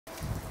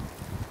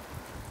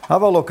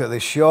Have a look at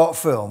this short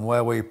film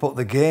where we put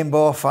the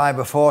Gamebore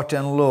Fibre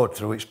 410 load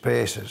through its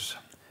paces.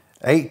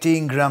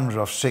 18 grams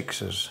of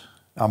 6s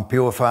and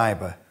pure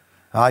fibre.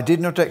 I did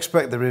not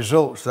expect the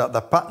results that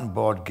the pattern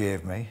board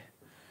gave me.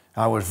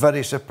 I was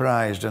very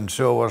surprised, and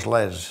so was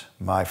Les,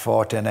 my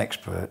 410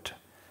 expert.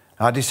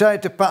 I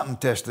decided to pattern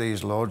test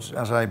these loads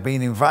as I'd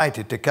been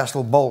invited to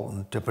Castle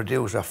Bolton to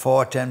produce a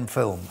 410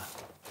 film.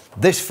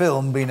 This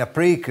film being a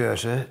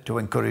precursor to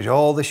encourage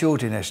all the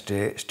shooting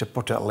estates to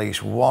put at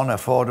least one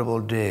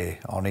affordable day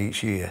on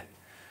each year.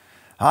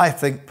 I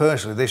think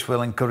personally this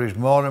will encourage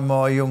more and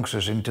more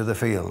youngsters into the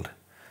field.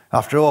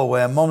 After all,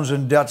 where mums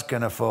and dads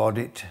can afford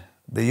it,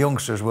 the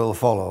youngsters will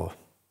follow.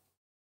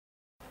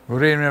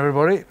 Good evening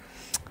everybody.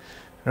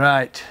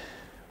 Right,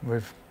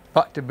 we're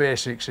back to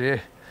basics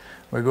here.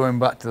 We're going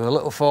back to the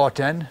little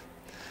 410.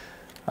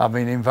 I've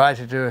been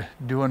invited to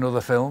do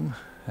another film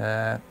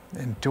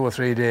in 2 or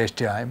 3 days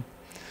time.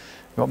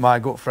 Got my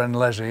good friend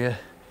Les here.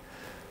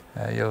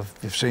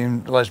 You've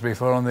seen Les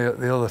before on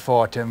the other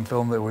 410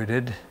 film that we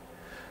did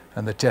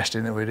and the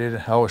testing that we did.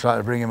 I always like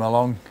to bring him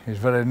along. He's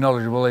very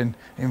knowledgeable in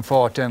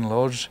 410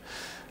 loads,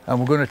 and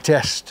we're going to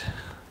test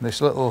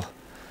this little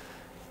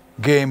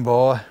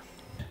Gamebore.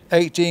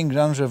 18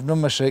 grams of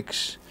number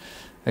 6.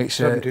 It's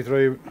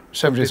 73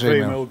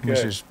 mil, which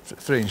is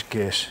 3-inch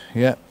case,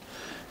 yeah,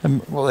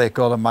 and what they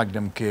call a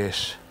magnum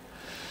case.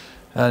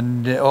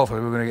 And hopefully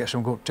we're going to get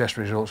some good test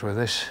results with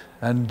this.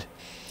 And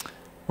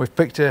we've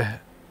picked a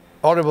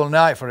horrible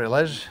night for it,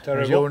 Les.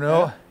 Terrible, as you know.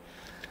 yeah.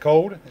 It's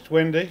cold, it's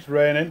windy, it's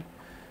raining.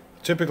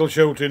 Typical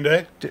shooting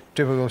day.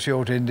 Typical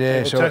shooting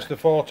day. So we'll test the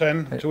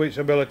 410 to its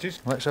abilities.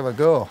 Let's have a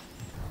go.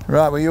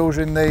 Right, we're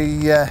using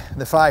the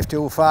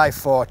 525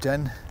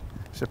 410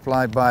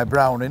 supplied by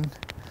Browning.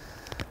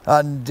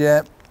 And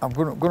I'm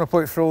going to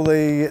put it through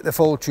the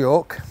full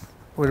choke.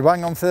 We're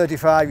bang on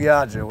 35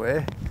 yards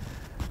away,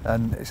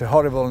 and it's a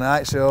horrible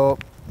night, so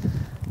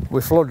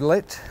we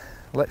floodlit.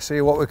 Let's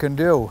see what we can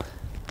do.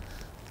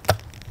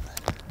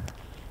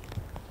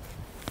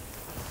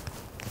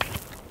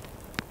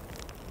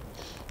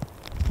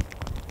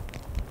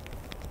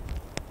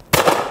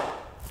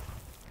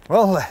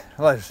 Well,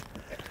 Les,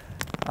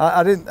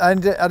 I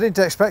didn't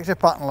expect a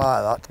pattern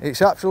like that.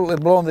 It's absolutely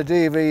blown the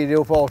DVD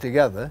up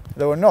altogether.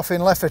 There was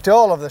nothing left at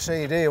all of the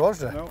CD, was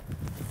there? No.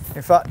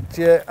 In fact,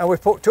 and we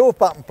put 2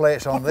 pattern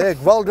plates on there.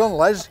 Well done,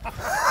 Les.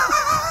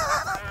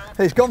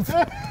 It's gone.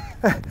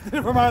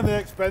 Never mind the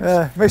expense.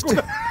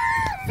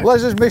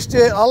 Les's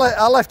mistake.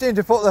 I left him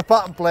to put the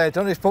pattern plate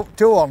on. He's put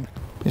 2 on.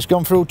 It's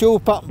gone through 2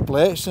 pattern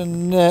plates,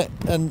 and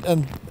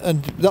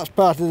that's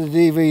part of the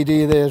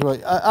DVD there as well.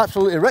 I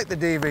absolutely wrecked the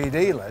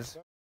DVD, Les.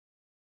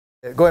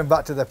 Going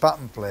back to the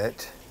pattern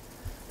plate,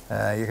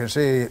 you can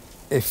see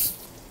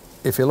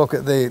if you look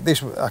at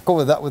this, I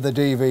covered that with the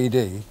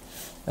DVD,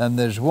 and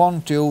there's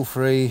 1, 2,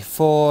 3,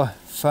 4,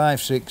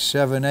 5, 6,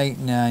 7, 8,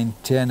 9,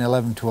 10,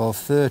 11, 12,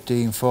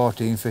 13,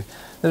 14, 15.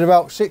 There's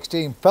about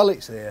 16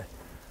 pellets there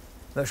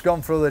that's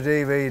gone through the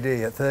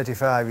DVD at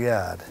 35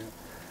 yard.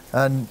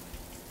 And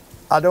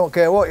I don't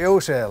care what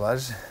you say,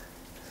 Les,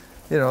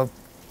 you know,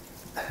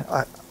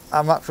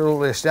 I'm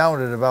absolutely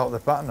astounded about the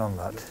pattern on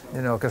that,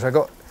 you know, because I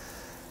got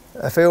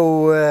a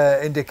few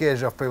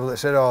indicators of people that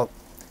said, oh,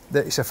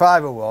 that it's a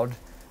fibre wad,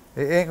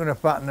 it ain't going to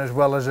pattern as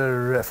well as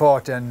a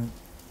 410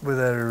 with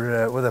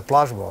a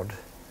plas wad.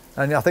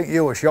 And I think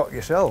you were shocked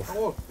yourself.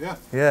 Oh, yeah.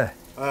 Yeah.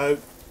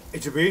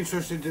 It'd be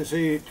interesting to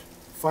see it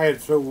fired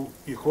through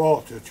your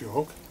quarter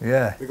choke.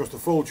 Yeah. Because the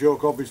full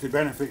choke obviously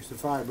benefits the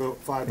fibre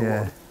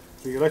yeah. wad.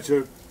 So you let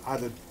it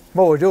either...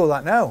 Well, we do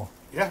that now.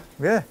 Yeah.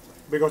 Yeah.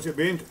 Because it'd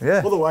be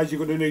yeah. Otherwise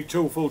you're going to need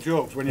 2 full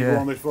chokes when you go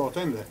on this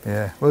 410 there.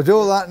 Yeah. We'll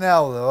do that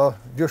now though,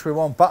 just with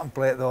 1 pattern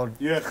plate though.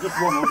 Yeah, just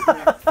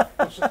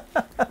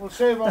 1. We'll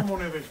save on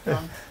money this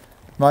time.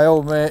 My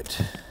old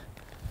mate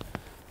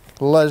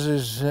Les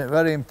is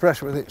very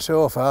impressed with it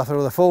so far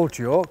through the full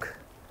choke,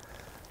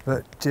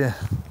 but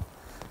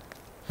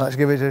let's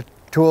give it a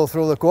twirl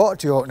through the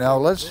quarter choke now,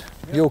 Les.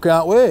 Yeah. You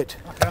can't wait.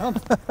 I can't.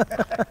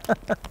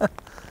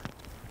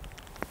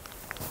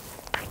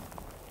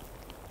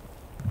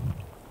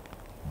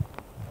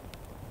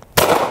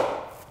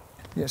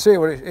 You see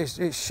what it's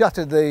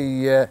shattered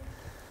the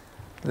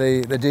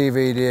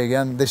DVD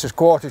again. This is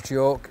quarter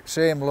choke,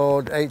 same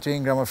load,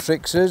 18 gram of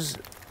 6s.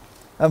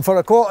 And for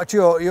a quarter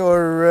choke,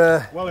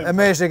 you're well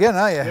amazed again,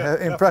 aren't you? Yeah,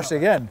 impressed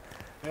again.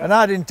 Yeah. And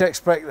I didn't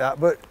expect that,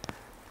 but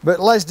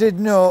Les did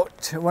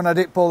note when I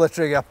did pull the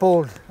trigger. I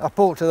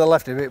pulled to the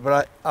left a bit,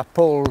 but I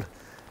pulled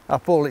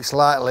it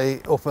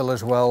slightly uphill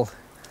as well.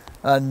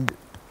 And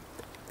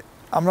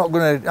I'm not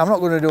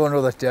gonna do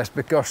another test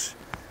because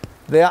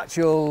the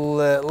actual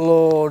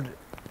load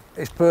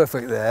is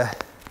perfect there.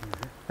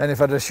 And if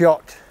I'd have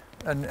shot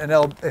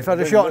if I'd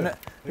have shot,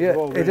 yeah,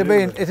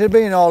 it'd have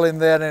been all in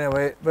there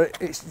anyway.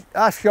 But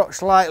I shot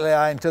slightly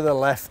high to the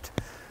left,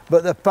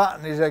 but the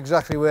pattern is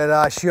exactly where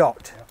I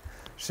shot.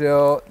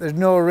 So there's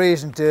no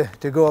reason to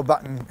go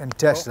back and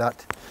test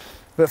that.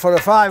 But for a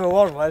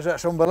 501, Les,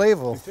 that's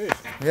unbelievable. It is.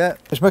 Yeah,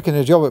 it's making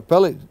a job at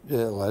pellet,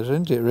 Les,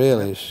 isn't it?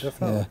 Really, yeah,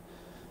 definitely.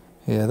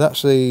 Yeah,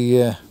 that's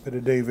the Bit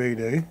of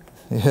DVD.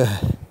 yeah,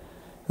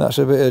 that's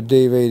a bit of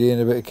DVD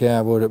and a bit of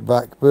cardboard at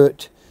back,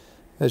 but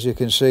as you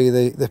can see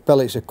the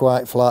pellets are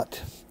quite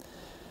flat.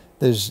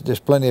 There's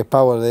plenty of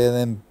power there,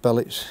 them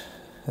pellets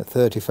at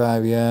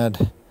 35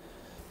 yard.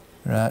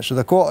 Right, so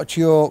the quarter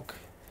choke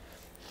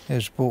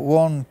is put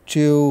 1,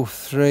 2,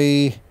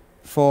 3,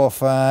 4,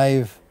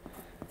 5,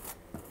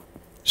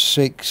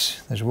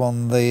 6, there's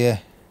one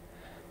there,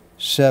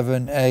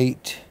 7,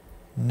 8,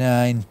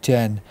 9,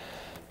 10.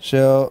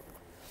 So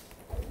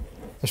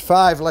there's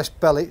 5 less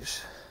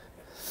pellets,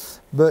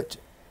 but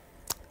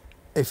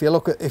if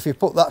you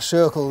put that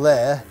circle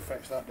there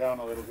Fetch that down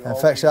a little bit. and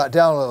fetch that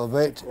down a little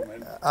bit,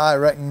 I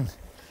reckon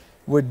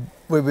we'd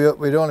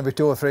only be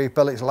 2 or 3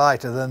 pellets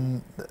lighter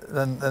than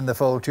the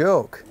full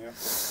choke. Yeah.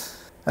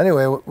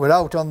 Anyway, we're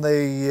out on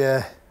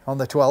the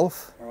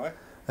 12th Right.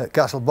 at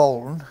Castle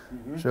Bolton,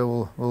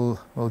 so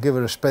we'll give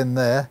it a spin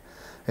there.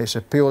 It's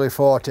a purely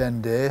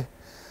 410 day,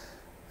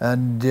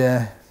 and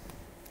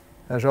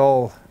as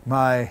all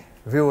my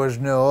viewers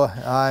know,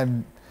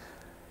 I'm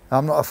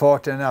not a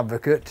 410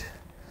 advocate,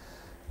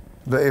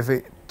 but if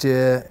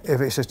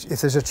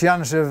there's a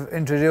chance of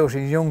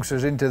introducing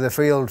youngsters into the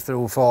field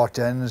through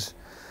 410s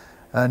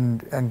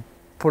and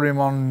put him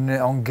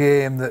on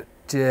game that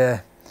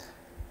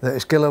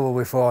is killable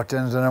with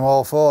 410s, then I'm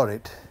all for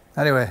it.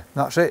 Anyway,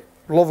 that's it.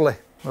 Lovely.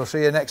 We'll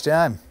see you next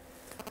time.